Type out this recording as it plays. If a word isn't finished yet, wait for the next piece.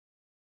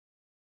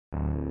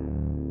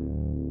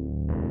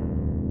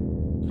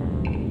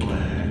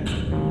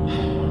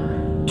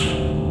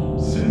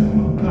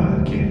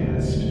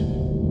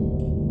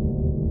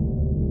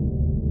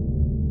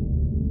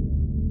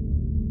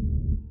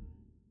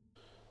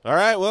All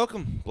right,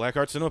 welcome. Black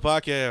Heart Cinema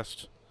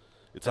Podcast.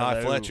 It's I,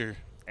 Hello. Fletcher.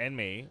 And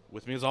me.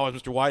 With me, as always,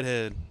 Mr.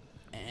 Whitehead.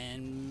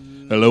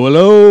 And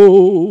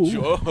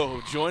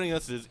Hello. Joining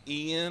us is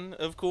Ian,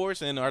 of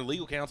course, and our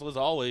legal counsel, as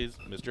always,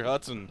 Mr.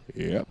 Hudson.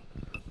 Yep.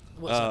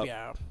 what's up,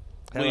 y'all?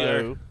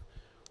 Hello.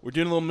 We're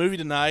doing a little movie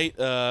tonight.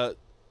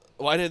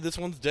 Whitehead, this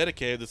one's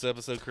dedicated, this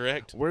episode,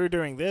 correct? We're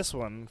doing this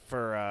one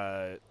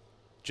for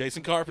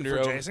Jason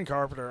Carpenter. Jason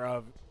Carpenter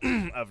of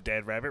of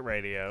Dead Rabbit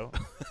Radio.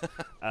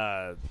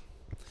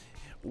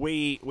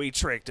 We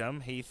tricked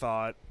him. He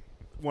thought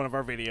one of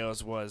our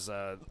videos was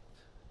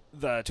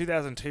the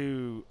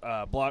 2002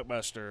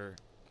 blockbuster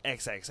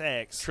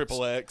XXX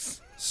Triple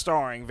X.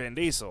 starring Vin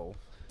Diesel.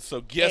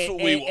 So guess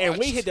what we watched? And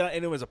we had done,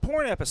 and it was a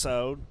porn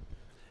episode.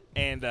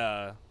 And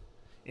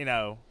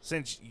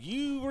since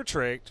you were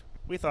tricked,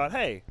 we thought,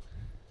 hey,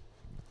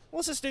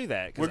 let's just do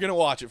that. We're going to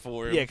watch it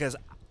for him. Yeah, because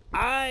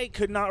I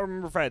could not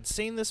remember if I had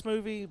seen this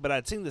movie, but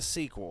I'd seen the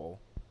sequel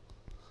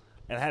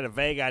and I had a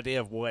vague idea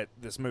of what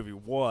this movie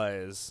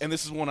was. And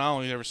this is one I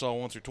only ever saw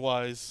once or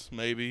twice,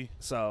 maybe,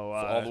 So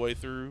all the way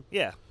through.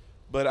 Yeah.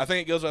 But I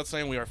think it goes without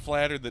saying we are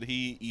flattered that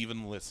he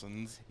even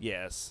listens.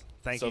 Yes.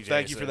 Thank So you,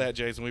 thank you Jason. for that,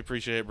 Jason. We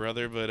appreciate it,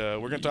 brother. But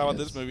we're going to talk about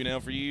this movie now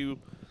for you.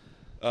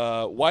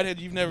 Whitehead,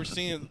 you've never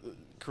seen it,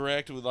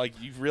 correct?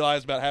 You've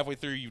realized about halfway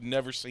through you've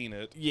never seen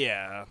it.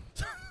 Yeah.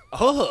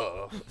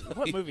 Oh,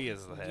 what movie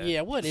is that?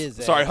 Yeah, what is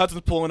that? Sorry,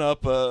 Hudson's pulling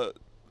up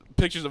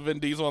pictures of Vin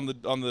Diesel on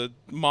the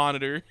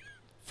monitor.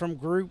 From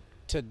Groot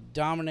to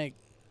Dominic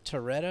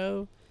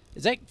Toretto?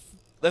 Is that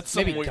That's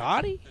maybe something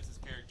Gotti? That's his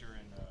character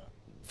in.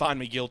 Find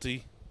Me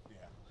Guilty. Yeah.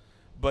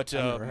 But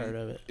I've never heard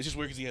of it. it's just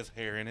weird because he has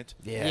hair in it.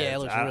 Yeah, Yeah, it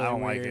looks I really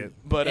don't weird. like it.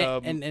 But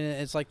and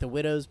it's like the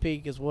Widow's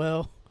Peak as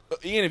well.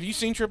 Ian, have you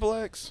seen Triple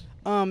X?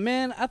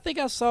 Man, I think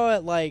I saw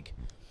it like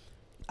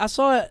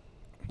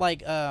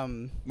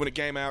When it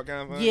came out,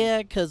 kind of thing?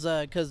 yeah, cause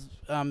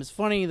it's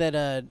funny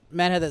that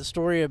Matt had that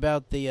story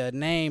about the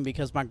name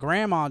because my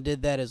grandma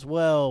did that as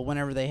well.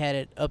 Whenever they had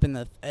it up in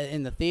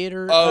the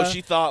theater. Oh,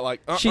 she thought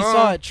She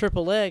saw it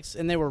Triple X,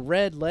 and they were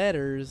red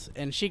letters,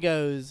 and she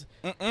goes,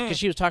 because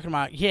she was talking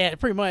about,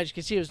 pretty much,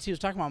 because she was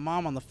talking to my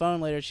mom on the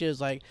phone later. She's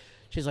like,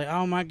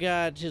 oh my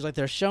God, she's like,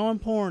 they're showing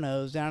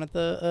pornos down at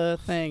the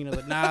thing, and I was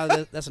like,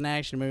 nah, that's an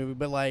action movie,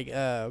 but like,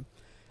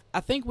 I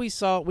think we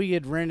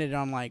had rented it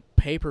on like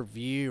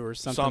pay-per-view or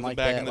something like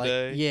back that. in the like,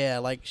 day? yeah,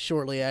 like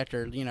shortly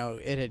after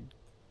it had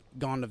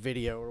gone to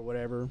video or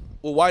whatever.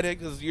 Well, Whitehead,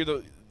 because you're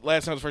the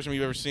last time, the first time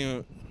you've ever seen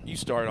it, you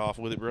started off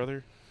with it,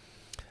 brother.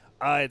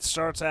 It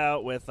starts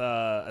out with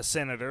a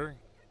senator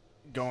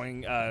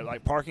going,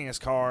 parking his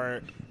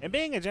car and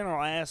being a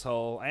general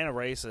asshole and a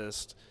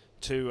racist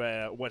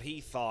to what he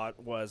thought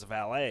was a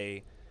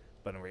valet,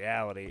 but in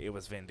reality, it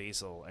was Vin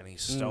Diesel, and he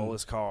stole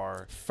his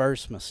car,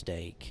 First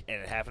mistake.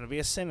 and it happened to be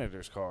a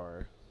senator's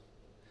car.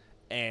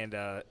 And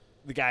the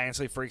guy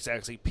instantly freaks out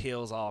because he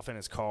peels off in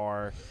his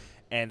car,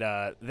 and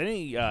then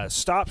he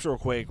stops real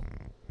quick.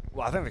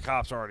 Well, I think the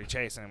cops are already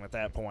chasing him at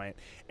that point,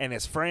 and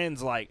his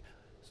friends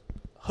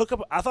hook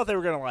up. I thought they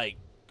were gonna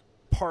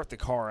part the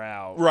car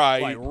out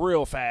Right.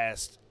 real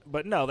fast,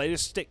 but no, they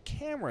just stick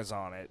cameras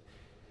on it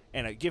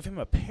and give him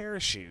a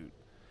parachute,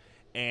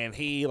 and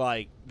he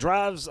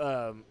drives.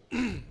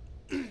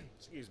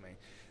 Excuse me.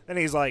 Then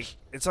he's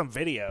it's some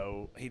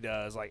video he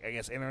does, I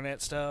guess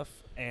internet stuff,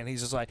 and he's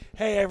just like,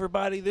 "Hey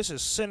everybody, this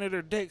is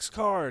Senator Dick's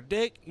car.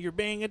 Dick, you're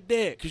being a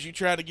dick." Because you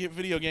tried to get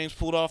video games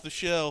pulled off the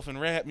shelf and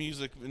rap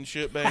music and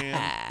shit banned.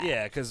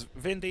 Yeah, because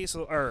Vin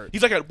Diesel,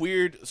 He's like a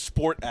weird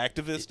sport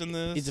activist in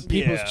this. He's a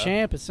people's Yeah.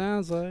 champ, it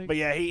sounds like. but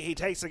yeah, he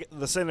takes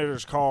the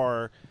senator's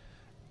car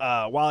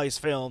while he's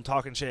filmed,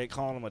 talking shit,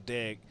 calling him a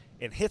dick,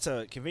 and hits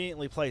a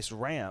conveniently placed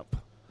ramp.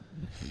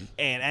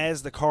 And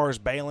as the car's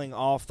bailing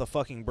off the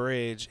fucking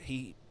bridge,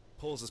 he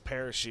pulls his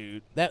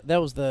parachute. That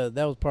was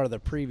part of the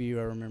preview,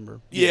 I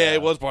remember. Yeah,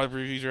 it was part of the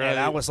previews, right? And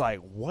I was like,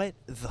 what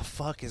the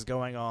fuck is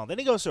going on? Then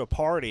he goes to a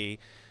party.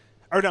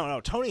 Or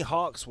no, Tony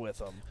Hawk's with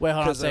him. Wait,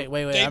 hold on a 'Cause, second.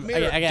 Wait. Dave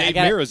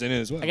Mirra's in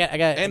it as well. I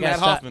got And Matt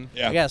stop, Hoffman.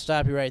 Yeah. I gotta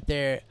stop you right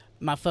there.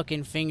 My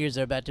fucking fingers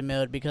are about to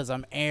melt because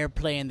I'm air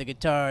playing the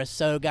guitar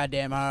so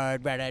goddamn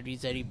hard right after you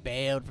said he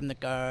bailed from the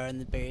car and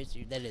the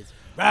parachute. That is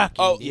rocking.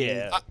 Oh, dude.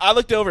 yeah. I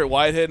looked over at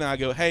Whitehead and I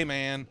go, "Hey,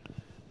 man,"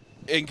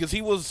 and because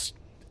he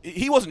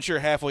wasn't sure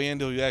halfway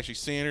into he was actually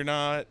seeing it or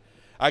not.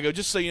 I go,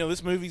 just so you know,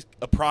 this movie's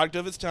a product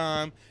of its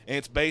time, and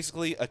it's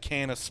basically a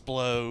can of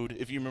Splode.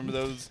 If you remember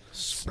those,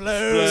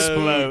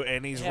 Explode.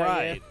 And he's Hell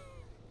right.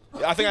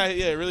 I think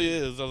it really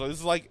is. I was like, this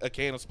is like a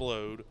can of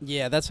Splode.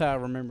 Yeah, that's how I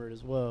remember it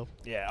as well.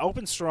 Yeah,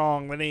 open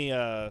strong.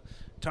 Then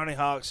Tony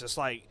Hawk's just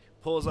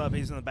pulls up.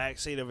 He's in the back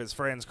seat of his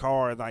friend's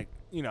car, and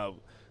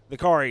the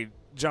car he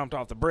jumped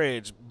off the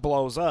bridge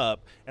blows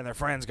up, and their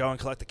friends go and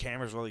collect the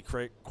cameras really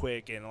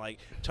quick, and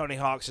Tony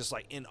Hawk's just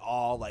in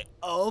awe,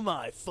 oh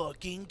my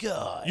fucking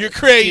god, You're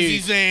crazy,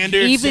 Dude,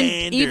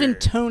 Xander. Even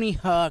Tony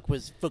Hawk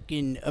was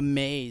fucking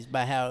amazed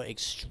by how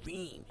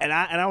extreme. And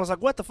I was like,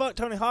 what the fuck,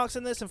 Tony Hawk's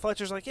in this? And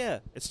Fletcher's like, yeah,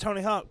 it's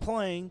Tony Hawk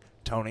playing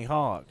Tony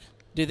Hawk.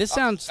 Dude, this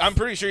sounds. I'm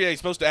pretty sure he's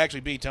supposed to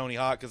actually be Tony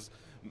Hawk because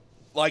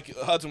like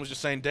Hudson was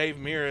just saying, Dave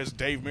Mirra is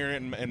Dave Mirra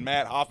and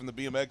Matt Hoffman, the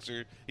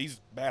BMXer. He's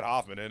Matt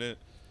Hoffman in it.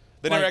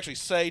 They never actually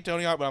say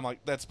Tony Hawk, but I'm like,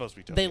 that's supposed to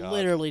be Tony Hawk. They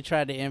literally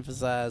tried to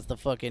emphasize the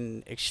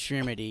fucking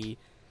extremity.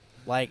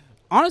 Like,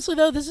 honestly,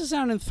 though, this is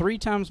sounding 3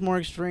 times more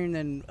extreme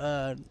than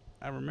I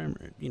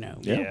remember,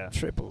 Yeah.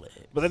 Triple X.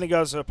 But then he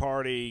goes to a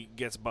party,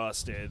 gets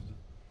busted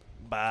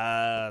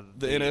by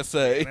The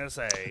NSA.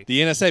 NSA.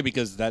 The NSA,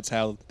 because that's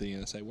how the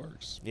NSA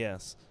works.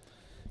 Yes.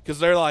 Because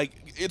they're like,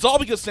 it's all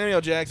because Samuel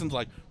Jackson's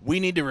like, we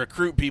need to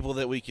recruit people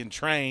that we can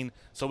train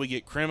so we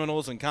get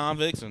criminals and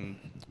convicts and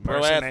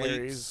pro athletes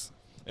Mercenaries.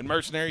 and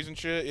mercenaries and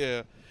shit.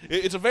 Yeah.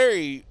 It's a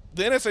very,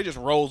 the NSA just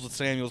rolls with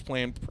Samuel's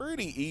plan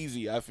pretty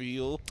easy, I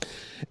feel.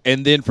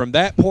 And then from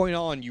that point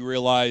on, you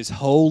realize,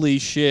 holy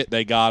shit,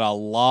 they got a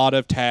lot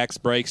of tax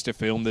breaks to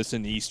film this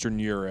in Eastern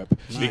Europe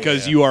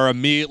because you are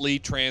immediately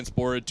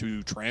transported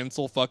to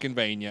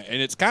Transylvania.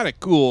 And it's kind of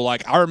cool.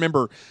 Like, I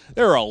remember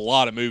there are a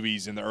lot of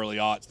movies in the early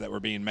aughts that were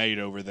being made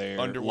over there.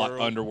 Underworld.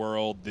 Like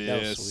Underworld,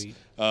 That was this, sweet.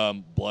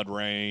 Blood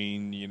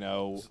Rain,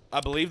 I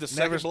believe the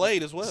second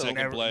Blade as well.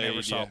 Second Blade,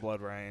 never saw yeah. Blood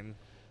Rain.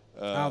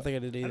 I don't think I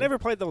did either. I never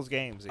played those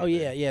games. Oh,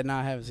 either. yeah. No,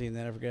 I haven't seen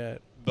that. I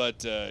forgot.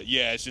 But,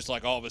 yeah, it's just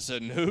like all of a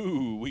sudden,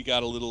 ooh, we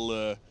got a little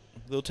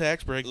Little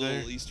tax break there.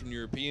 little Eastern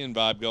European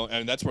vibe going,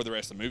 and that's where the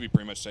rest of the movie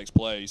pretty much takes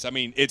place. I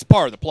mean, it's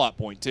part of the plot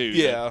point too.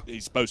 Yeah. that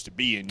he's supposed to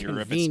be in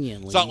Europe.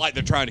 Conveniently. It's not like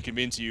they're trying to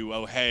convince you,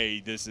 oh,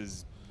 hey, this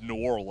is New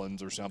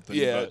Orleans or something.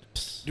 Yeah.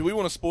 But Do we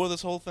want to spoil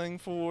this whole thing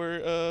for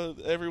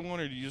everyone,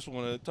 or do you just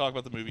want to talk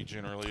about the movie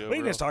generally? We can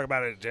overall? just talk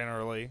about it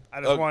generally.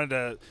 I just wanted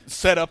to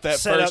set up that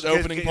set first up, 'cause-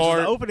 opening 'cause part.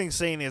 The opening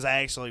scene is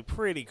actually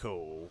pretty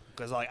cool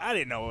because, like, I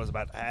didn't know what was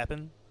about to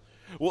happen.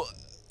 Well,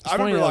 I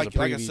funny remember, that was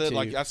like a I preview, said, too.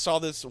 like I saw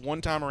this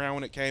one time around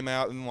when it came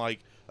out, and like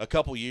a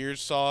couple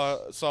years saw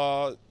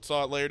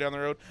it later down the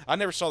road. I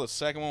never saw the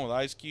second one with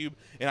Ice Cube,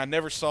 and I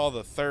never saw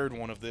the third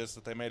one of this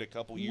that they made a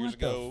couple years What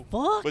the ago.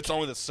 fuck? But it's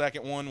only the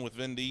second one with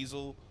Vin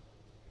Diesel.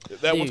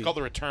 That one's Dude. called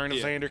The Return of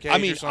yeah. Xander Cage I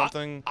mean, or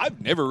something.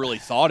 I've never really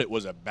thought it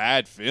was a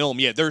bad film.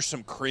 Yeah, there's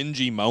some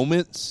cringy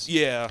moments.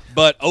 Yeah.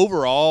 But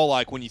overall,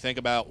 like when you think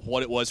about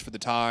what it was for the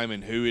time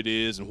and who it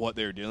is and what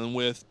they're dealing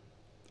with,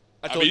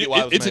 I told you why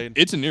it was it's made.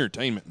 it's an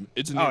entertainment.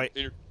 It's an Oh,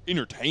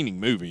 entertaining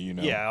movie. You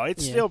know. Yeah,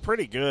 it's Yeah. still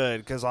pretty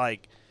good because,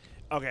 like,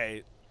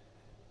 okay,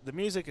 the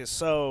music is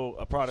so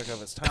a product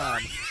of its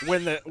time.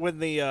 when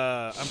the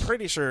I'm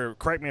pretty sure.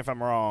 Correct me if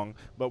I'm wrong,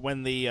 but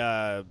when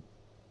the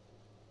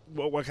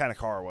what kind of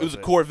car was It was a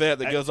Corvette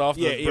that goes off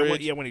the yeah,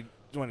 bridge. Yeah, when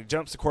he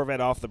jumps the Corvette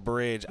off the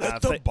bridge, I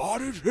Let the think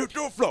bodies hit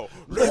the floor.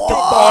 Let the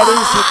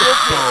bodies hit the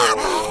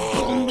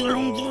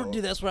floor.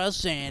 Dude, that's what I was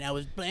saying. I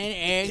was playing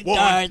air One,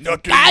 guards.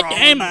 nothing God wrong.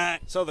 damn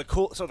it. so. The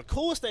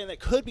coolest thing that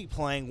could be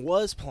playing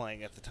was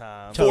playing at the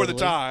time For the Totally.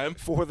 time.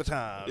 For the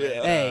time. Yeah.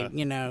 And,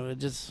 Hey, it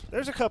just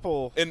there's a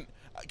couple. And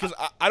because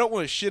I don't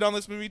want to shit on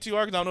this movie too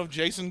hard, because I don't know if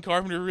Jason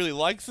Carpenter really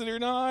likes it or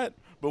not,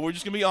 but we're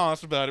just going to be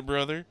honest about it,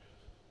 brother.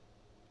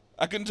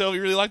 I couldn't tell if he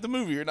really liked the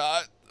movie or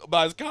not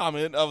by his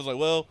comment. I was like,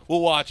 well,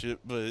 we'll watch it,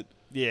 but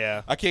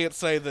Yeah. I can't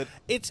say that.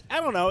 It's I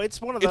don't know. It's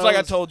one of those. It's like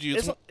I told you,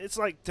 It's, it's- it's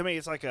like to me.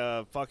 It's like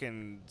a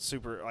fucking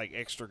super like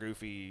extra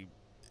goofy,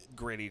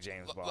 gritty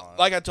James Bond.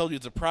 Like I told you,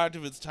 it's a product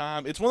of its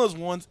time. It's one of those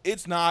ones,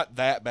 it's not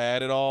that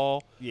bad at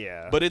all,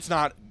 yeah, but it's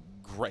not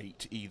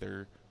great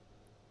either.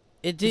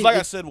 it 'Cause did. like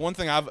I said, one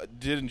thing I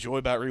did enjoy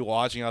about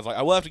rewatching, I was like,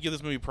 I will have to give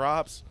this movie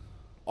props.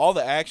 All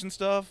the action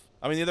stuff,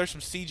 I mean, there's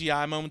some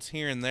CGI moments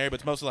here and there, but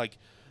it's mostly like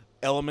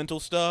elemental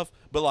stuff.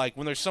 But like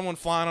when there's someone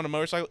flying on a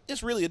motorcycle,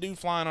 it's really a dude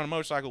flying on a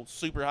motorcycle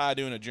super high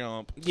doing a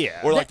jump. yeah.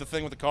 Or like the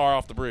thing with the car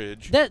off the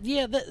bridge.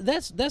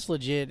 that's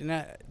legit, and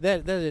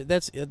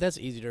that's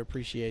easy to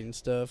appreciate and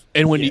stuff.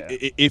 And when Yeah.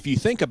 if you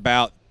think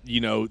about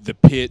the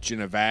pitch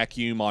in a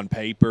vacuum on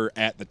paper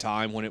at the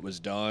time when it was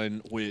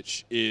done,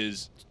 which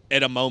is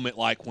at a moment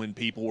like when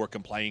people were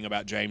complaining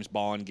about James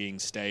Bond getting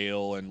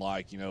stale and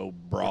like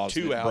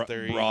Brosnan, two out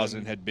there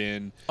Brosnan even. had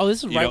been. Oh,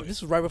 this is You right. know-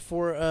 This was right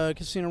before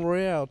Casino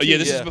Royale. Oh, yeah, too.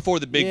 this is Yeah. before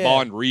the big Yeah.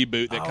 Bond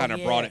reboot that Oh, kind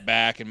of brought yeah. it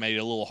back and made it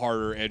a little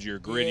harder, edgier,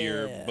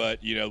 grittier. Yeah.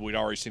 But we'd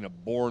already seen a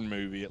Bourne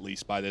movie at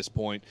least by this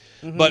point.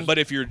 Mm-hmm. But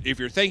if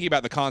you're thinking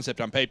about the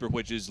concept on paper,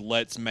 which is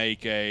let's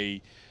make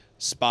a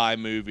spy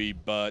movie,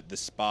 but the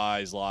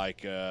spy's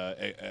like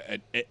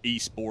an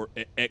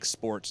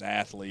ex-sports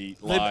athlete,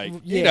 like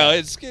yeah.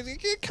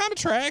 it kind of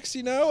tracks.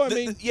 I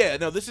mean, yeah,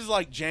 no, this is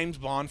like James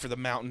Bond for the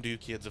Mountain Dew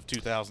kids of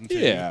 2002.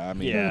 yeah, I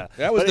mean, Yeah.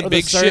 that was But the it-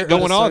 big the shit surge-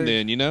 going the on surge-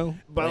 then.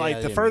 But Yeah,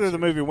 like the yeah, further me the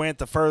too. movie went,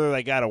 the further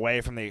they got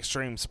away from the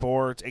extreme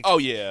sports. Oh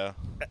yeah.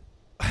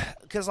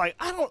 Because like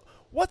I don't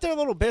what their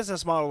little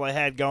business model they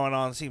had going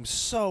on seems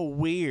so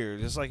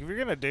weird. It's like if you're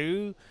gonna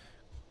do,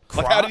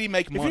 Like, how did he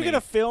make If money? you're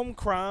gonna film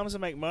crimes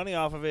and make money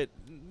off of it,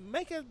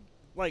 make it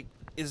like.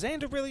 Is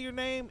Xander really your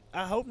name?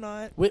 I hope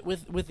not. With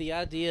the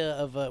idea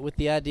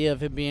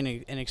of him being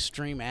an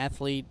extreme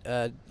athlete,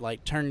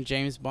 like turning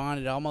James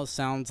Bond, it almost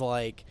sounds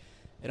like,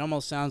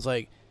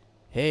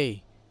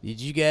 hey,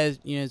 did you guys,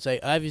 it's like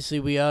obviously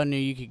we all knew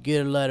you could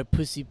get a lot of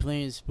pussy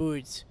playing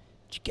sports.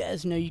 Did you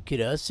guys know you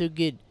could also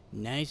get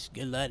nice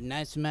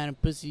amount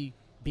of pussy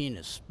being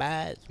a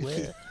spy as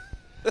well?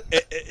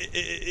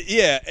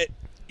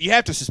 You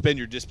have to suspend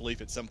your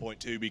disbelief at some point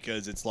too,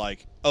 because it's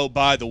like, oh,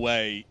 by the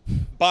way,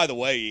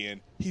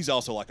 Ian, he's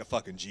also like a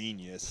fucking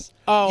genius.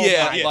 Oh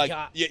yeah, my like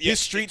God. his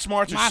street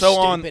smarts My are so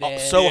on, stupid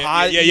ass. so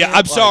high. Yeah. Ian, I'm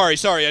like-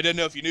 sorry. I didn't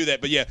know if you knew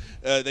that, but yeah,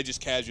 they just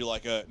casual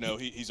like, no,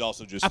 he's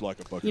also just like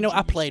a fucking. You know,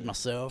 I genius. played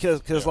myself.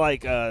 Because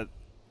like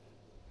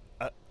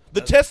The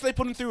tests they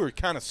put him through are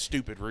kind of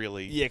stupid,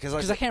 really. yeah,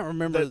 because I can't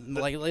remember.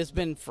 the- like it's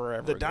been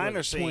forever. the diner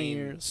like 20 scene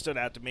years. stood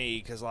out to me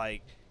because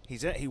like he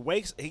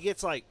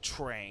gets like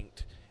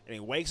tranked and he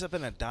wakes up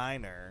in a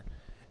diner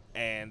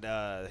and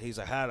he's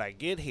like, how did I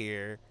get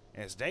here?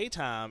 And it's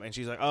daytime and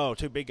she's like, oh,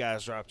 two big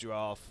guys dropped you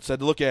off. Said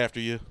to look after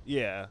you.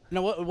 Yeah,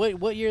 No,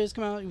 what year has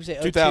come out? You say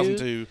 02?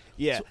 2002.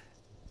 yeah.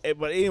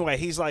 But anyway,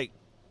 he's like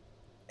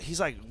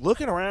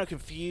looking around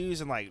confused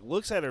and like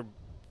looks at her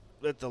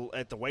at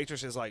the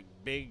waitress's like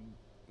big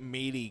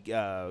meaty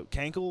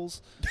cankles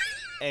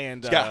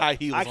and She's got high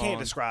heels I can't on.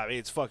 describe it.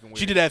 It's fucking weird.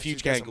 She did have huge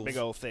She's got some cankles. big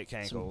old thick Some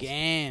cankles.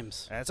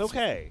 games. That's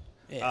okay.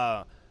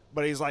 Yeah.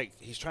 But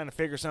he's trying to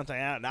figure something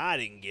out, and I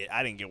didn't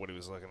get what he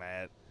was looking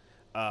at.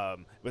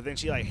 But then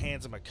she like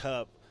hands him a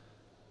cup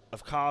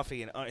of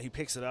coffee, and he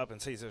picks it up and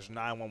sees there's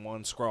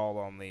 911 scrawled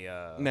on the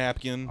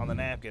Napkin. on the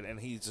napkin, and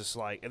he's just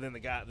like, and then the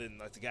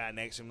guy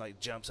next to him like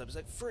jumps up, he's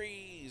like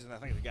freeze, and I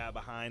think the guy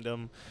behind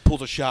him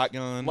Pulls a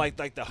shotgun. like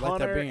the they're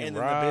hunter being and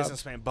then robbed. the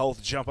businessman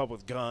both jump up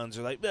with guns.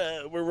 They're like,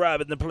 we're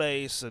robbing the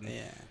place, and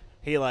Yeah.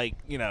 he like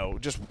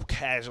just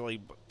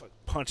casually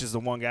punches the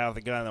one guy with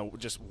the gun and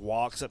just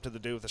walks up to the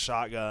dude with the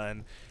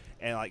shotgun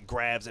and like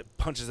grabs it,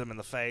 punches him in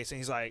the face, and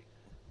he's like,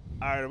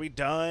 all right, are we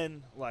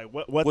done? Like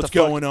what What's the fuck?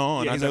 going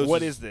on? Yeah, I he's know like, this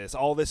what is- is this?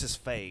 All this is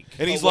fake.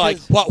 and he's Oh, like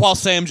While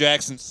Sam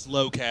Jackson's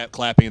slow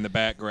clapping in the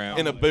background.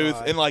 in a my booth,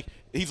 God. and like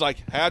he's like,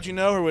 "How'd you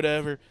know?" or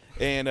whatever.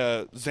 And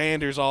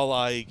Xander's all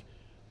like,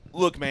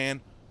 "Look, man.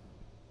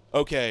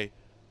 Okay,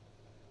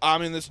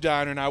 I'm in this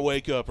diner and I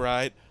wake up,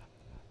 right?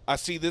 I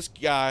see this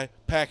guy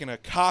packing a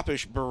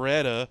copish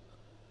Beretta,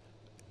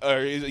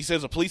 or he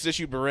says a police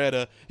issued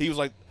Beretta. He was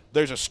like,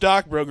 there's a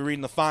stockbroker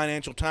reading the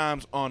Financial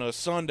Times on a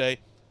Sunday.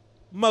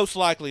 Most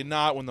likely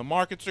not when the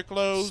markets are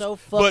closed. So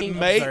but fucking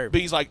maybe observant.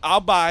 he's like,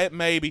 I'll buy it,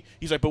 maybe.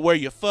 He's like, but where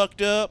you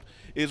fucked up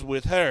is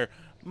with her.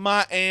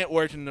 My aunt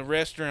worked in the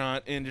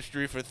restaurant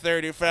industry for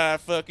 35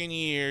 fucking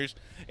years,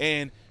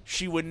 and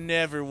she would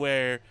never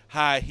wear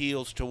high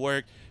heels to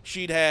work.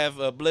 She'd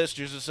have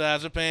blisters the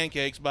size of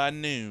pancakes by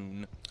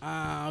noon."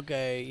 Ah,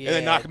 okay. Yeah. And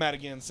then knock him out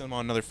again and send him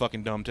on another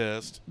fucking dumb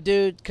test.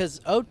 Dude, because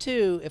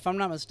 02, if I'm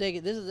not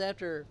mistaken, this is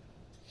after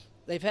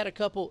they've had a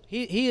couple.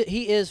 He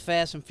is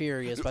Fast and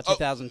Furious by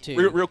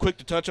 2002. Real quick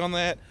to touch on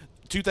that.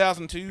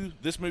 2002,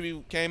 this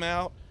movie came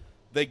out.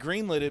 They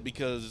greenlit it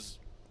because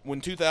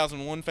when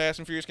 2001 Fast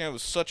and Furious came out, it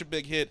was such a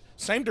big hit.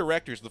 Same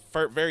directors, the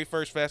very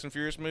first Fast and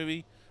Furious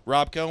movie,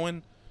 Rob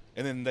Cohen,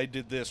 and then they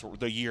did this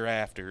the year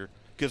after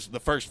because the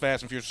first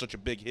Fast and Furious was such a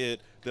big hit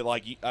that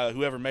like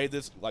whoever made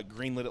this like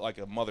greenlit it like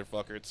a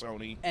motherfucker at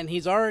Sony. And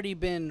he's already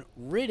been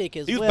Riddick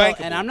as He was well.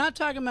 bankable. And I'm not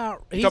talking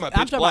about. You're talking about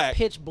I'm Pitch talking Black. about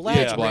Pitch Black.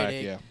 Yeah. Black,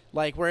 Riddick. yeah.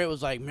 Like where it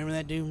was like, remember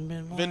that dude?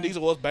 Vin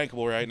Diesel was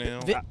bankable right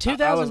now. Vi- I was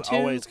 2002.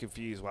 always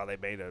confused why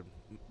they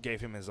gave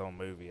him his own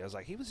movie. I was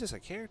like, he was just a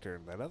character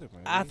in that other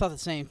movie. I thought the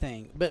same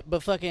thing. But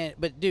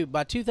dude,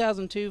 by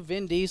 2002,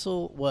 Vin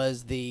Diesel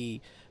was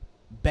the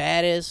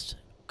baddest,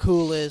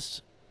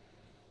 coolest,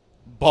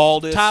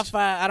 Baldest. top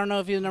 5. I don't know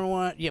if he's number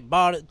 1. Yeah,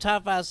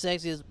 top 5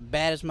 sexiest,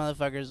 baddest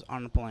motherfuckers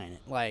on the planet.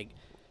 Like,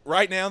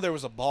 Right now, there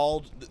was a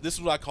bald. This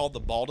is what I called the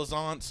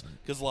baldizance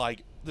because,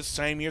 like, the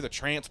same year, the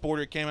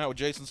Transporter came out with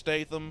Jason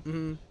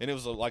Statham, and it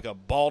was like a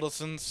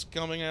baldicence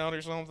coming out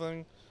or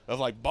something of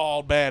like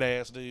bald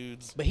badass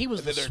dudes. but he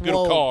was And the then they're good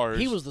swole. cars.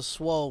 He was the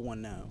swole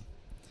one though.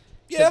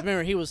 'Cause Yeah.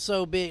 remember he was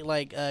so big.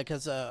 Like, yeah,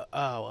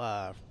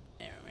 man,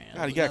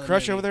 God, you got a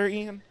crush over there,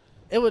 Ian?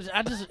 It was.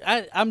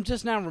 I'm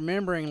just now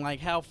remembering like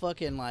how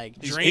fucking like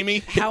Dreamy?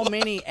 how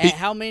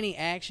many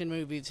action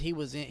movies he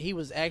was in. He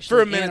was actually For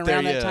a in minute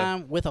around there, that yeah.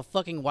 time with a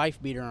fucking wife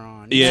beater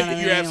on. Yeah, know what I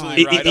you're mean?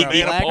 absolutely Like, right. A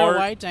man black or apart.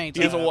 white tank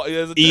He has top. he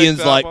has a Ian's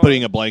tank like top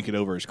putting on. a blanket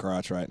over his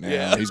crotch right now.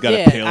 Yeah. He's got Yeah,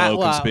 a pillow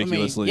well,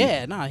 conspicuously. I mean,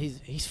 yeah, no,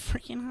 he's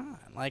freaking hot.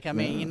 Like, I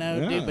mean, you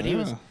know, dude, but he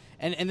was,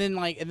 and then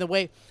like in the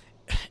way,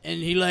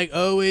 and he like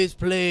always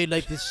played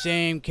like the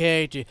same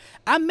character.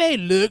 I may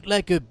look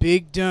like a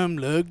big dumb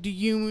lug to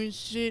you and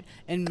shit,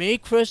 and may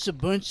crush a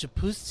bunch of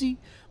pussy,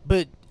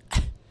 but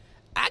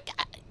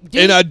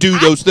dude, And I do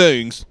those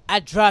things. I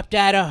dropped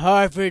out of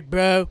Harvard,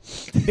 bro,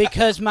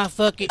 because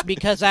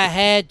because I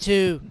had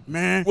to,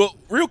 man. Well,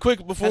 real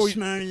quick before How we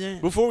smart is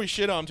that? before we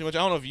shit on him too much, I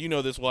don't know if you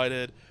know this,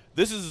 Whitehead.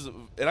 This is,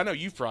 and I know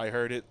you've probably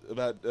heard it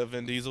about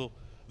Vin Diesel.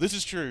 This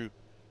is true.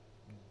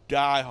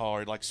 Die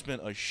Hard, like,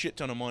 spent a shit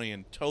ton of money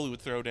and totally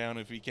would throw down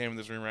if he came in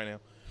this room right now.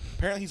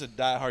 Apparently, he's a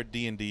die-hard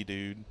D&D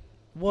dude.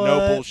 What?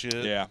 No bullshit.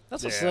 Yeah.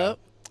 That's what's Yeah. up.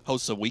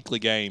 Hosts a weekly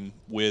game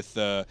with,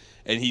 and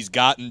he's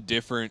gotten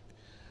different.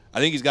 I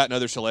think he's gotten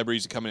other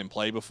celebrities to come in and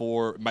play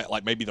before,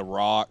 like maybe The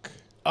Rock,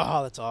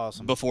 Oh, that's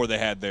awesome. before they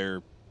had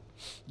their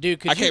Dude,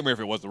 I can't remember if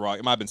it was The Rock.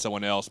 It might have been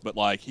someone else, but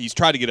like he's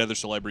tried to get other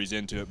celebrities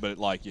into it. But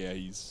like, yeah,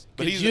 he's.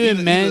 But Could he's you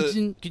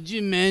imagine? Could you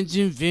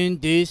imagine Vin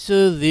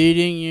Diesel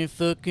leading your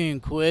fucking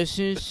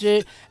question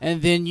shit,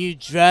 and then you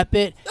drop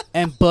it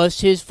and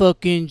bust his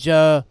fucking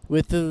jaw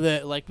with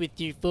with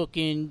your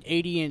fucking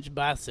 80-inch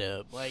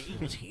bicep? Like it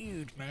was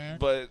huge, man.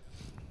 But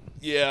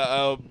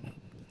yeah,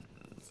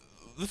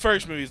 the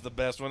first movie is the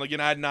best one. Again,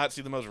 I had not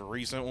seen the most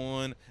recent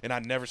one, and I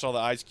never saw the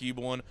Ice Cube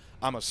one.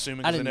 I'm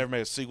assuming because they never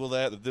made a sequel to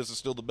that this is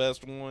still the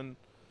best one.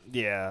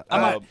 Yeah, I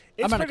might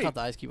it's have pretty. caught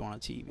the Ice Cube on a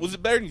TV. Was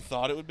it better than you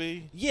thought it would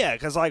be? Yeah,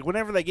 because like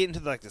whenever they get into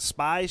like the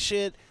spy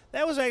shit,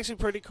 that was actually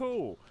pretty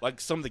cool.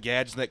 Like some of the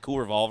gadgets in that cool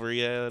revolver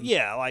he had?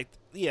 Yeah,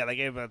 they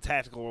gave him a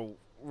tactical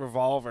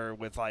revolver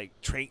with like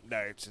trait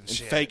darts and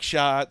shit. Fake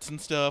shots and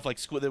stuff, like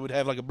that would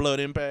have like a blood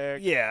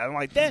impact. Yeah, and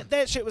like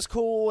that shit was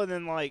cool. And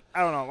then like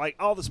I don't know, like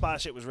all the spy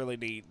shit was really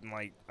neat. And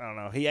like I don't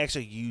know, he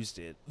actually used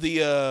it.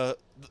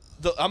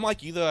 I'm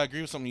like you though. I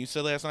agree with something you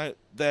said last night.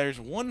 There's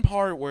one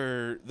part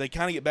where they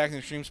kind of get back in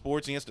extreme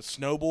sports, and he has to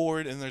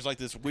snowboard, and there's like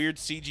this weird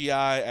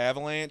CGI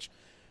avalanche.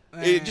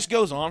 It just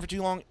goes on for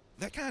too long.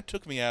 That kind of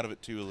took me out of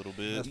it too a little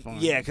bit. That's fine.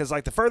 Yeah, because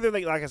like the further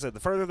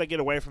they get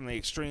away from the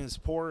extreme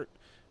sport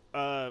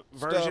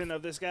version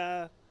of this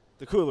guy,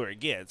 the cooler it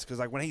gets. Because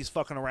like when he's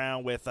fucking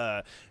around with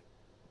the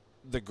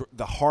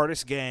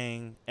hardest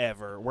gang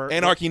ever,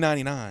 Anarchy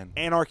 99.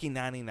 Anarchy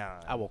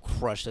 99. I will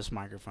crush this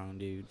microphone,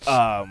 dude.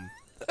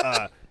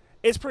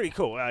 It's pretty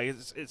cool.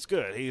 It's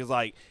good. He's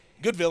like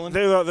Good villain.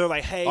 they're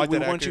like, hey, I like we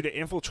that want actor. you to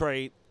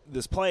infiltrate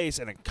this place,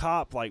 and a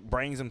cop like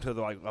brings him to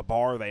a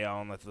bar they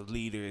own that the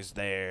leader is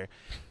there,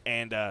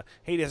 and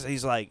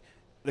he's like,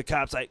 the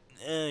cop's like,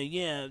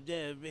 yeah,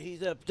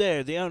 he's up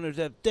there, the owner's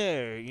up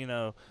there, you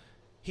know,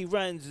 he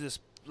runs this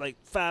like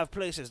 5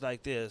 places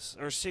like this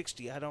or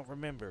 60, I don't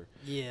remember.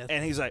 Yeah.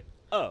 And he's like,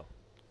 oh,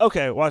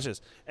 okay, watch this.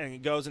 And he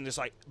goes and just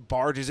like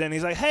barges in.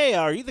 He's like, hey,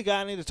 are you the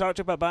guy I need to talk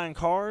to about buying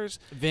cars?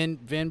 Vin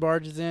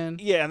barges in.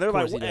 Yeah, and they're Of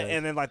like, course he does.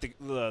 and then like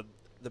the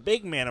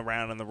big men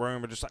around in the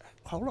room are just like,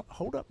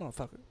 hold up,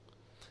 motherfucker.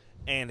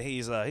 And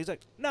he's like,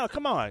 no,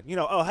 come on, you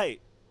know, oh hey,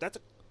 that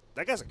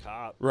guy's a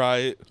cop.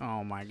 Right.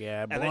 Oh my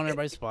god, And blowing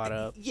everybody's spot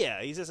up.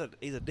 Yeah, he's a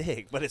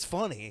dick, but it's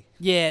funny.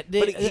 Yeah,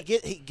 But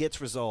he gets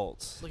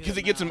results. Because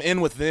it gets him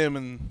in with them,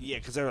 and Yeah,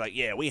 because they're like,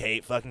 yeah, we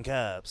hate fucking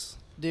cops.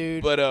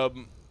 dude. but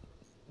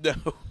no.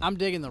 I'm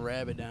digging the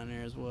rabbit down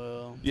there as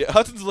well. Yeah,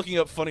 Hudson's looking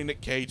up funny Nick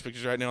Cage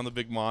pictures right now on the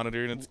big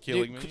monitor, and it's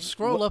killing Dude, me.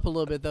 scroll up a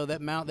little bit though.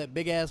 That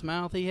big ass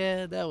mouth he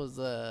had, that was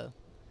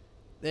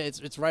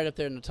it's right up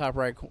there in the top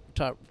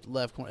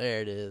left corner.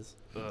 There it is.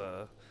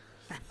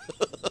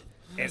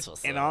 That's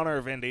what's In up. honor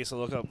of Vin Diesel,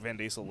 look up Vin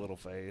Diesel little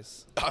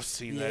face. I've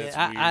seen that. It's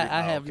Yeah, weird.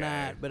 I have Okay.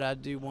 not, but I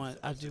do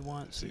want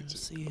to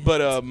see it.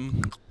 But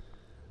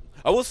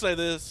I will say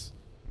this: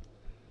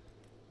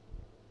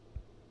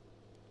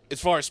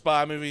 as far as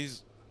spy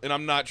movies, and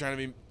I'm not trying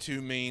to be too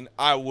mean,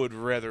 I would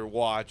rather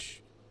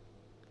watch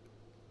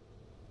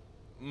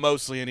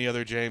mostly any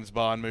other James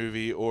Bond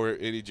movie or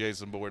any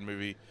Jason Bourne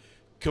movie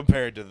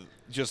compared to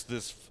just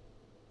this,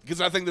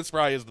 because I think this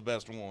probably is the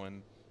best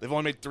one. They've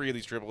only made 3 of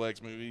these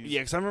XXX movies. Yeah,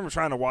 because I remember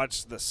trying to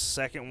watch the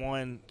second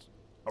one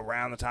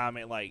around the time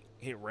it like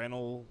hit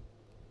rental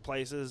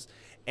places,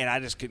 and I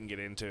just couldn't get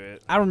into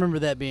it. I remember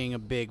that being a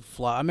big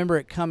flop. I remember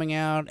it coming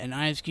out, and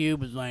Ice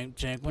Cube was like,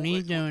 "Check what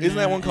he's doing." Isn't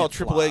that one and called it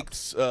Triple flopped.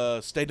 X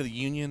State of the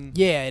Union?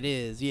 Yeah, it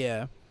is.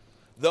 Yeah.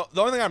 The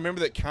only thing I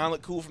remember that kind of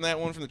looked cool from that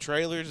one from the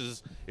trailers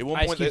is at one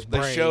Ice point Cube's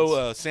they show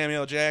braids. Samuel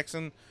L.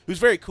 Jackson, who's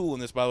very cool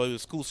in this, by the way, with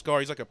his cool scar.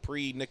 He's like a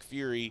pre-Nick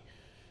Fury.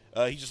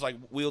 He just like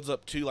wields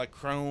up 2 like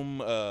chrome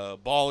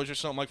ballers or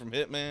something like from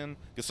Hitman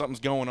because something's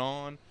going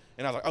on.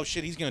 And I was like, oh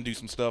shit, he's gonna do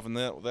some stuff in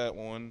that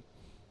one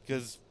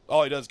because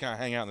all he does is kind of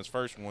hang out in this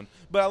first one.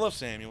 But I love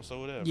Samuel, so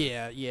whatever.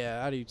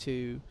 Yeah, I do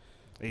too.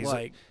 He's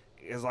like,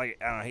 it's like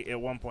I don't know,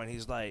 at one point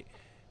he's like,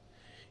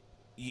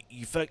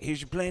 "You fuck.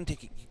 Here's your plane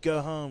ticket. You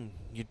go home.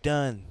 You're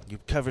done. Your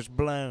cover's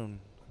blown."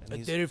 And I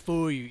he's, did it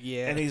for you.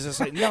 Yeah. and he's just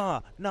like,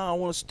 "Nah, I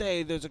want to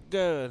stay. There's a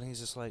girl." And he's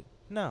just like,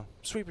 "No,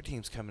 sweeper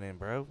team's coming in,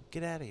 bro.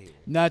 Get out of here."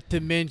 Not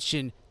to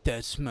mention,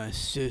 that's my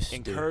sister.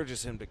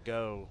 Encourages him to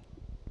go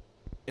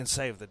and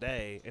save the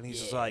day. And he's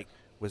just like,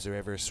 "Was there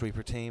ever a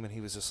sweeper team?" And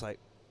he was just like,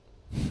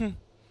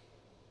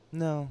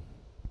 "No,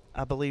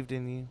 I believed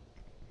in you.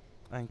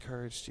 I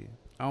encouraged you."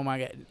 Oh my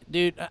god,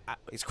 dude!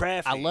 He's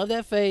crafty. I love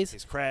that face.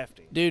 He's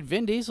crafty. Dude,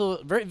 Vin Diesel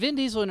in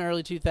the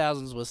early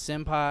 2000s was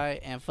Senpai,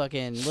 and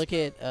fucking look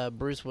at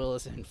Bruce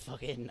Willis and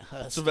fucking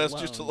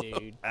Sylvester Stallone, Stallone.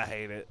 dude. I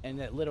hate it. And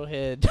that little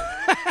head,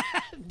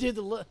 dude,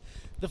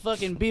 the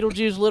fucking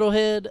Beetlejuice little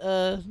head,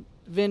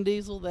 Vin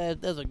Diesel.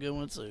 That's a good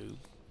one too.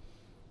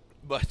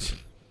 But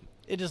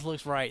It just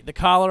looks right. The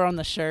collar on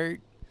the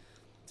shirt.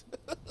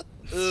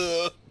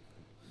 I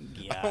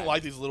don't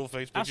like these little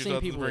face I've pictures. seen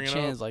Hudson's people with bringing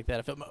chins up. like that.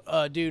 I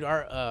feel, dude,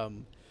 our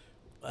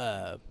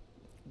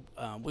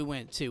we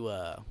went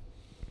to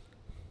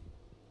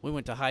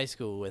high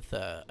school with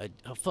a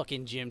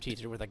fucking gym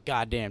teacher with a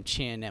goddamn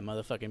chin that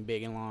motherfucking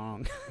big and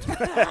long.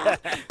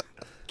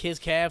 his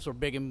calves were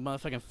big and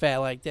motherfucking fat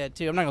like that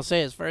too. I'm not gonna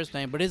say his first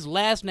name, but his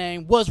last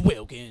name was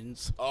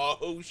Wilkins.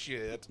 Oh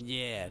shit!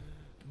 Yeah.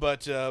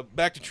 But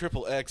back to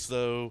Triple X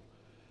though.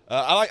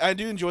 I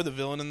do enjoy the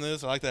villain in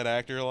this. I like that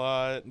actor a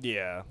lot.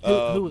 Yeah.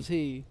 Who was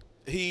he?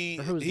 He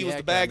Or who was he the was the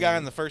actor, bad I guy mean?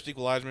 in the first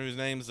Equalizer movie. His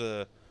name's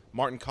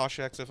Martin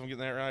Koschex, if I'm getting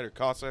that right, or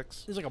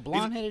Cossacks. He's like a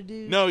blonde-headed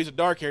dude. No, he's a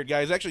dark-haired guy.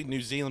 He's actually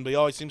New Zealand, but he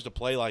always seems to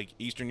play like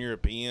Eastern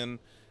European.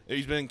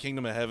 He's been in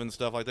Kingdom of Heaven,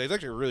 stuff like that. He's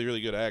actually a really,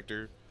 really good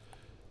actor.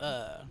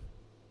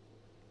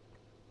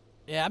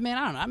 Yeah, I mean,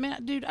 I don't know. I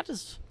mean, dude,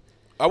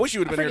 I wish you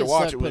would have been here to freaking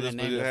watch suck it with putting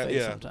us, a name to a but face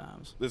yeah,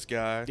 sometimes. this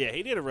guy. Yeah,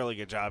 he did a really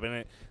good job in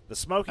it. The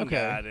smoking Okay.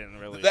 guy didn't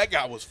really. That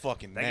guy was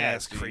fucking That guy's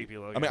nasty. creepy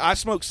looking. I mean, I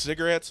smoke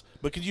cigarettes,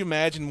 but could you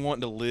imagine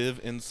wanting to live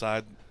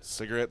inside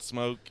cigarette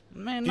smoke?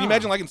 Man, Can no. you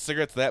imagine liking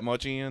cigarettes that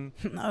much, Ian?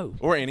 No.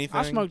 Or anything?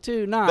 I smoke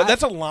too. Nah.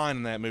 That's a line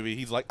in that movie.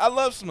 He's like, I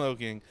love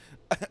smoking.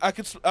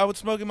 I would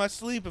smoke in my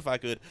sleep if I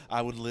could.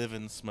 I would live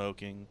in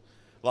smoking.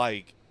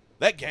 Like,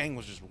 that gang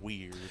was just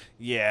weird.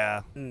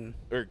 Yeah.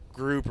 Or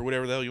group, or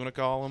whatever the hell you want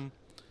to call them.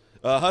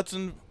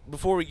 Hudson,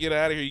 before we get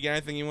out of here, you got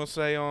anything you want to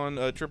say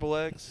on Triple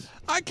X?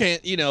 I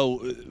can't.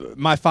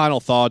 My final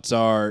thoughts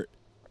are,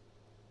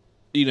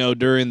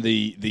 during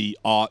the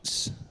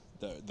aughts,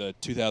 the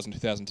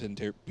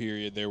 2000-2010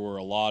 period, there were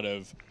a lot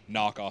of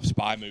knockoff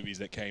spy movies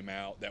that came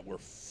out that were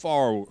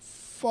far,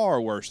 far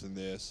worse than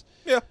this.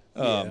 Yeah.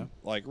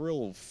 Like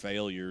real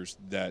failures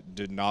that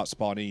did not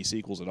spawn any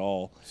sequels at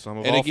all. Some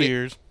of And all again-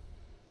 fears.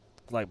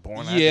 Like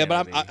Born Yeah,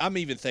 but Identity. I'm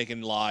even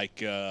thinking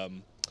like,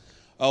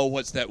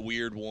 what's that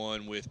weird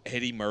one with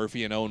Eddie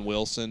Murphy and Owen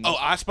Wilson? Oh,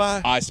 I Spy?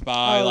 I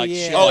Spy, Oh, like yeah.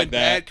 shit Oh, like and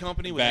that. Bad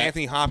Company with Bad-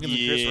 Anthony Hopkins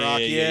and Chris Yeah, Rock.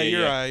 Yeah, yeah,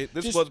 you're yeah. right.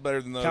 This Just- was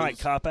better than those. Kind of like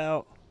Cop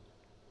Out.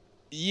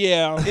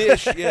 Yeah,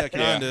 Ish, yeah,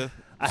 kind of.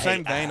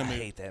 Same vein I of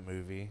movie. hate that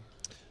movie.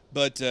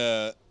 but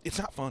It's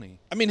not funny.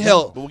 I mean,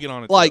 hell, But we'll get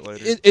on it like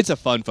later. it's a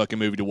fun fucking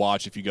movie to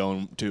watch if you go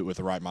into it with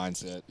the right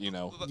mindset.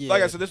 Yeah.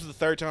 Like I said, this is the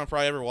third time I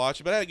probably ever watched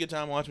it, but I had a good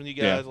time watching with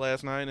you Yeah. guys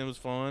last night, and it was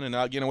fun. And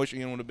again, I wish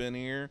Ian would have been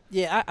here.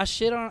 Yeah, I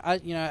shit on. I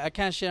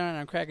kind of shit on it.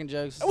 I'm cracking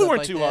jokes. And We stuff weren't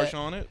like too that. harsh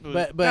on it.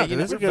 But No, you dude,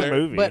 know, it's a good fair.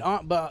 movie.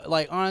 But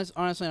like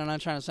honestly, I'm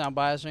not trying to sound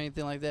biased or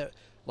anything like that.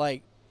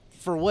 Like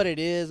for what it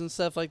is and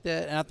stuff like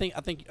that. And I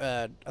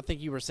think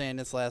you were saying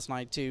this last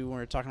night too when we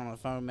were talking on the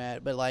phone,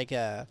 Matt. But like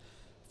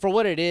for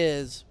what it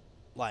is,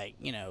 like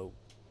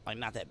like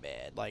not that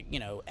bad. Like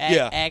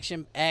Yeah.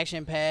 action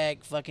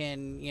pack,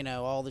 fucking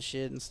all the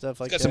shit and stuff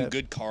like It's got that. some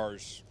good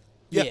cars.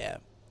 Yeah.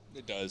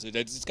 It does.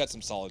 It's got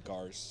some solid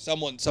cars.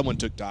 Someone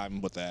took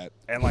time with that,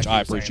 And like which I you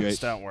were saying, the appreciate.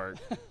 stunt work.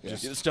 Yeah,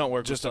 the stunt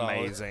work was Just solid.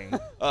 amazing.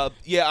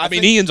 Yeah, I mean,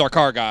 think- Ian's our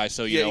car guy,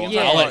 so Yeah, Ian's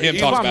Yeah, I'll our let him car-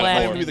 talk Ian's about it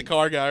laughing more. to be the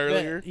car guy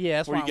earlier. Yeah,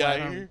 that's before why you got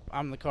I'm, here.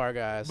 I'm the car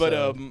guy. But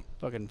So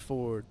fucking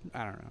Ford.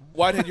 I don't know.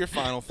 Whitehead, your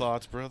final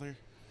thoughts, brother?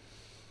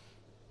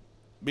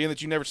 Being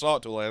that you never saw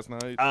it till last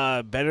night.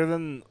 Better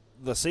than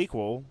the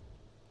sequel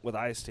with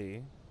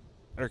Ice-T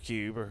or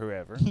Cube or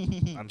whoever.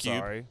 I'm Cube.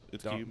 sorry.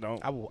 It's don't, Cube.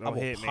 Don't, I will don't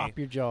hit pop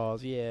me. your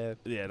jaws. Yeah.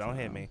 Yeah, don't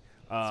hit me.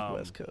 It's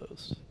West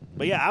Coast.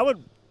 But yeah, I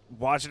would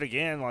watch it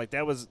again. Like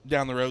that was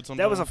Down the road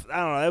sometime. that was a I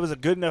don't know, that was a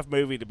good enough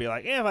movie to be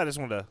like, yeah, if I just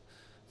want to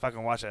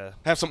fucking watch a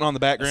Have something on the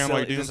background while silly,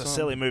 you're doing just a something.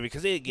 silly movie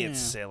because it gets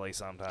Yeah. silly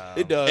sometimes.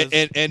 It does.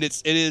 and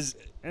it is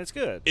and it's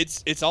good.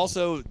 it's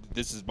also,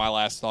 this is my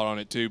last thought on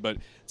it too, but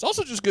it's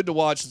also just good to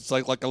watch. It's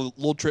like a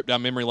little trip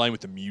down memory lane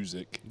with the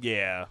music.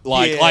 Yeah.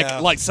 Like Yeah.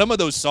 like some of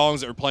those songs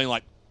that are playing,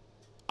 like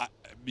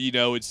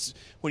it's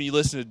when you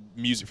listen to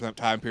music from that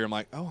time period, I'm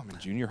like, oh, I'm in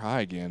junior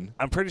high again.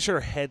 I'm pretty sure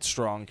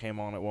Headstrong came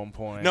on at one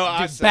point. No,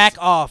 I Dude, said, back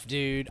off,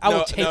 dude. I no,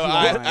 will take no, you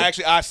I, on.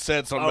 actually, I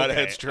said something about Okay.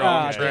 Headstrong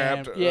Ah,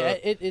 Trapped. damn. Yeah,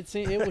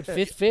 it would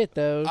fit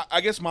though.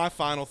 I guess my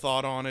final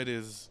thought on it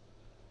is,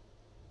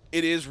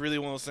 it is really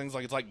one of those things.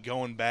 Like it's like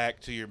going back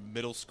to your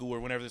middle school or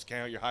whenever this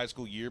came out, your high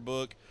school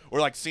yearbook,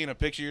 or like seeing a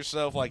picture of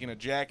yourself like in a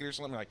jacket or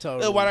something. Like,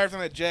 Totally. oh, why did I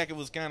think that jacket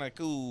was kind of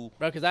cool?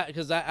 Bro, because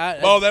I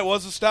Oh, that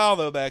was the style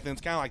though back then.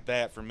 It's kind of like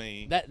that for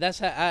me. that's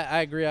how I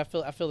agree. I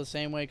feel the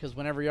same way because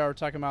whenever y'all were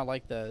talking about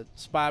like the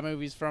spy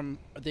movies from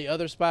the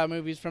other spy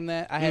movies from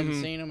that, I hadn't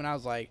Mhm. seen them, and I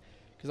was like,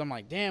 because I'm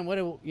like, damn,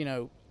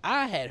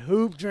 I had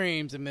hoop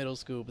dreams in middle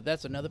school, but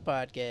that's another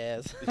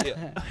podcast.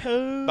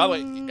 Yeah. By the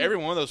way, every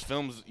one of those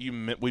films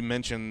we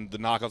mentioned the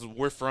knockoffs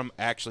were from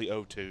actually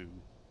 02.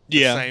 The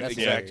Yeah. same That's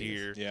exact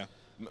hilarious. year. Yeah.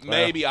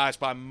 Maybe I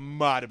Spy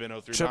might have been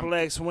 03. Triple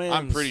X wins.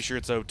 I'm pretty sure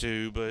it's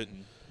 02, but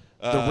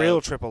The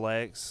real Triple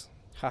X.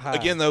 Haha.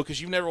 again though,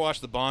 because you've never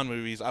watched the Bond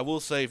movies, I will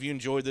say if you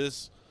enjoyed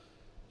this,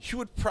 you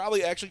would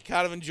probably actually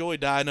kind of enjoy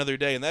Die Another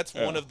Day, and that's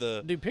one of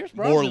the dude, Pierce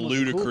More Brosnan was cool.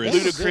 ludicrous.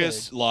 That was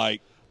Ludicrous. good.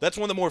 Like, that's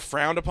one of the more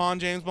frowned upon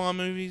James Bond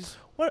movies.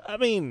 What I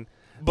mean,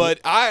 But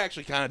I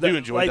actually kind of do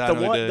enjoy like Die the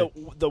Another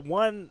one Day. the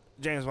one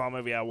James Bond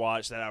movie I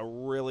watched that I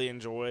really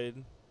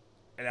enjoyed,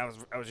 and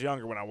I was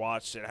younger when I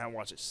watched it. I haven't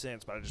watched it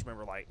since, but I just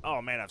remember like,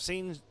 oh man, I've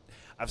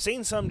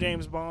seen some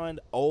James Bond,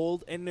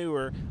 old and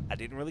newer. I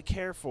didn't really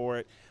care for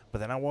it, but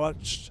then I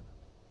watched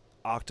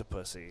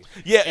Octopussy.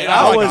 Yeah, And and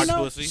I I like was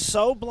Octopussy.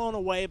 so blown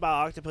away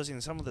by Octopussy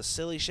and some of the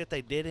silly shit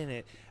they did in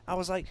it. I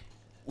was like,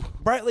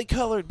 brightly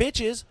colored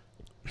bitches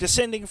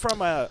descending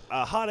from a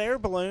hot air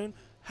balloon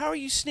How are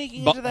you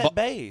sneaking Bo- into that Bo-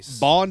 base?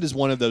 Bond is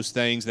one of those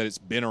things that it's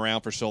been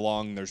around for so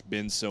long. There's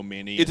been so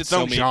many. It's its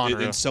so own many,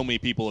 genre. and so many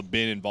people have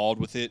been involved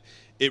with it.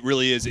 It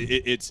really is.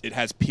 It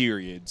has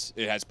periods.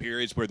 It has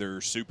periods where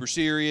they're super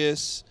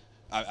serious.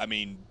 I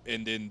mean,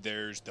 and then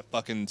there's the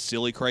fucking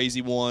silly,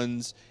 crazy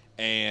ones,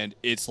 and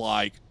it's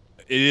like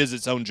it is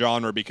its own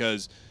genre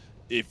because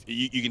if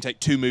you can take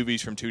two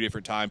movies from two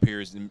different time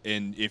periods,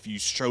 and if you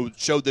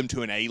showed them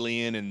to an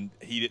alien and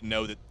he didn't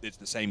know that it's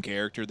the same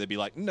character, they'd be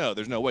like, no,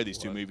 there's no way these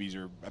two movies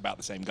are about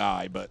the same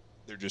guy, but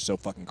they're just so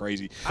fucking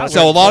crazy.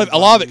 So a lot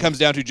of it comes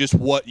down to just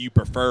what you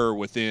prefer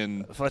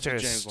within. Fletcher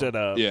has James stood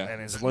Bond. up Yeah.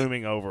 and is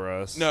looming over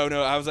us. No,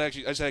 I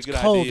just had a good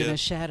Cold idea. in a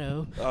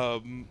shadow.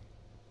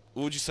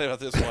 What would you say about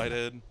this,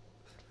 Whitehead?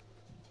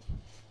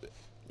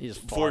 He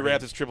just Before we farted.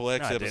 wrap this Triple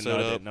X No, I didn't. episode No, I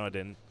up, didn't. No, I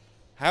didn't.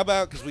 how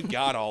about, because we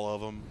got all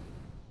of them,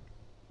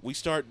 we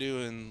start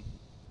doing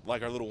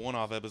like our little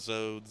one-off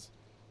episodes.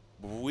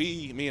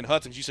 Me and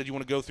Hudson, you said you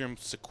want to go through them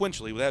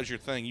sequentially. That was your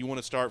thing. You want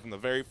to start from the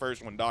very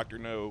first one, Dr.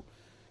 No,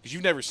 because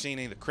you've never seen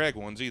any of the Craig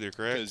ones either,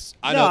 correct? 'Cause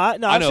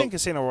I've I know. seen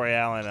Casino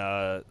Royale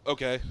and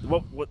Okay.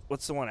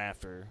 what's the one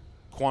after?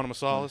 Quantum of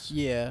Solace,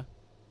 Yeah.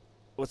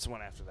 What's the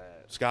one after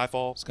that?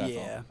 Skyfall. Skyfall.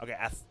 Yeah. Okay,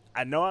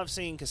 I know I've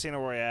seen Casino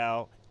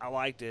Royale. I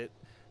liked it.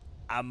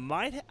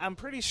 I'm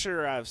pretty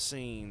sure I've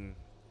seen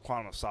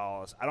Quantum of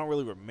Solace. I don't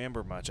really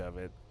remember much of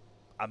it.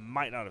 I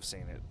might not have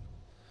seen it.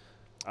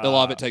 A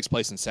lot of it takes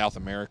place in South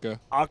America.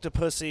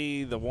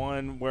 Octopussy, the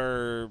one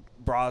where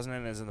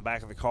Brosnan is in the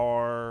back of the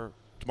car.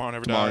 Tomorrow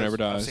Never Tomorrow Dies. Never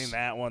Dies. I've seen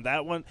that one.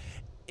 That one,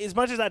 as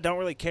much as I don't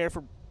really care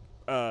for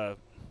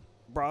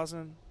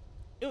Brosnan,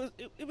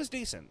 it was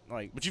decent.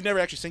 Like, But you've never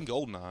actually seen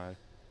Goldeneye.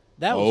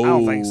 That was. I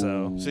don't think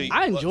so. See,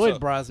 I enjoyed so-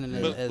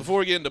 Brosnan But as before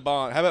we get into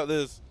Bond, how about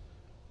this?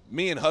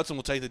 Me and Hudson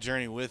will take the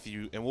journey with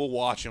you, and we'll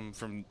watch them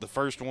from the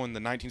first one, the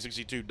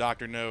 1962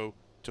 Dr. No,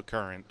 to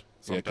current.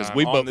 Yeah, 'cause sometime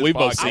we've on bo- this we've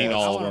both podcast. seen I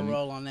all of want to them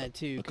roll on that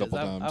too a couple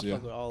times, yeah.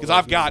 Because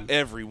I've got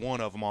every one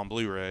of them on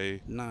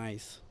Blu-ray.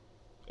 Nice.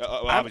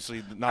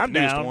 Obviously, not I'm the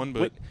newest down. one,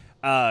 but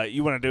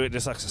You want to do it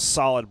just like a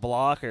solid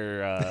block, or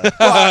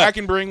well, I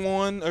can bring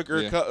one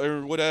or, Yeah.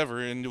 or whatever,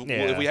 and Yeah.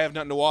 if we have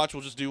nothing to watch,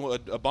 we'll just do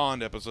a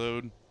Bond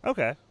episode.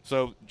 okay.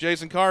 So,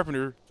 Jason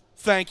Carpenter,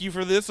 thank you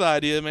for this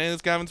idea, man.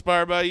 It's kind of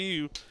inspired by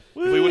you.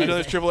 If we would have done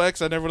this Triple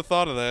X, I never would have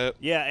thought of that.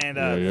 Yeah, and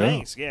Yeah.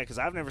 thanks. Yeah, because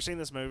I've never seen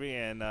this movie,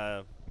 and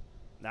now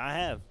I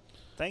have.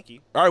 Thank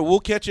you. All right, we'll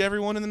catch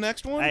everyone in the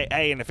next one.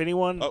 Hey, and if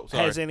anyone Oh,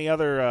 sorry. has any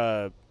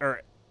other,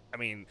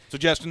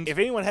 Suggestions if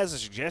anyone has a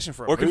suggestion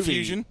for a or movie,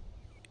 confusion,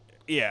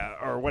 yeah,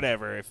 or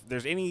whatever. If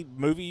there's any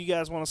movie you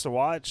guys want us to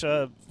watch,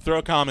 throw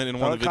a comment in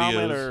throw one a of the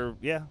comment, videos. or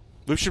yeah.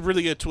 We should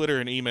really get Twitter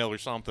and email or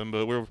something,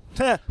 but we're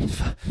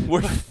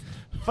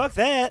Fuck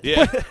that.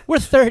 yeah. We're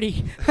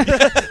 30.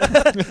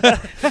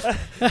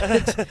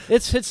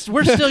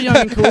 We're still young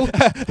and cool.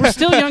 We're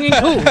still young and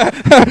cool.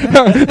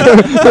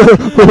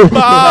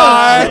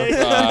 Bye.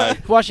 Bye.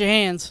 Wash your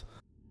hands.